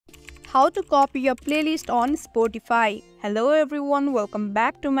How to copy a playlist on Spotify. Hello everyone, welcome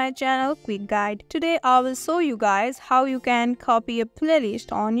back to my channel Quick Guide. Today I will show you guys how you can copy a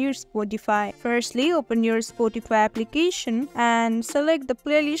playlist on your Spotify. Firstly, open your Spotify application and select the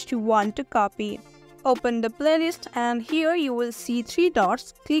playlist you want to copy. Open the playlist and here you will see 3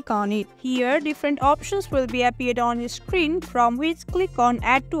 dots. Click on it. Here different options will be appeared on your screen, from which click on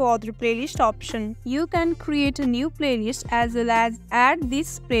add to other playlist option. You can create a new playlist as well as add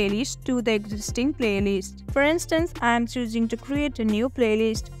this playlist to the existing playlist. For instance, I am choosing to create a new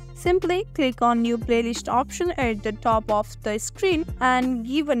playlist. Simply click on new playlist option at the top of the screen and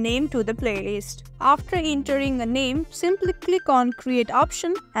give a name to the playlist. After entering a name, simply click on create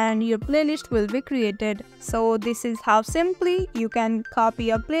option and your playlist will be created. So this is how simply you can copy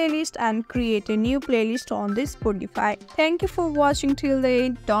a playlist and create a new playlist on this Spotify. Thank you for watching till the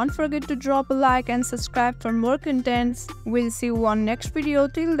end. Don't forget to drop a like and subscribe for more contents. We'll see you on next video.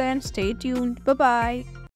 Till then, stay tuned. Bye bye.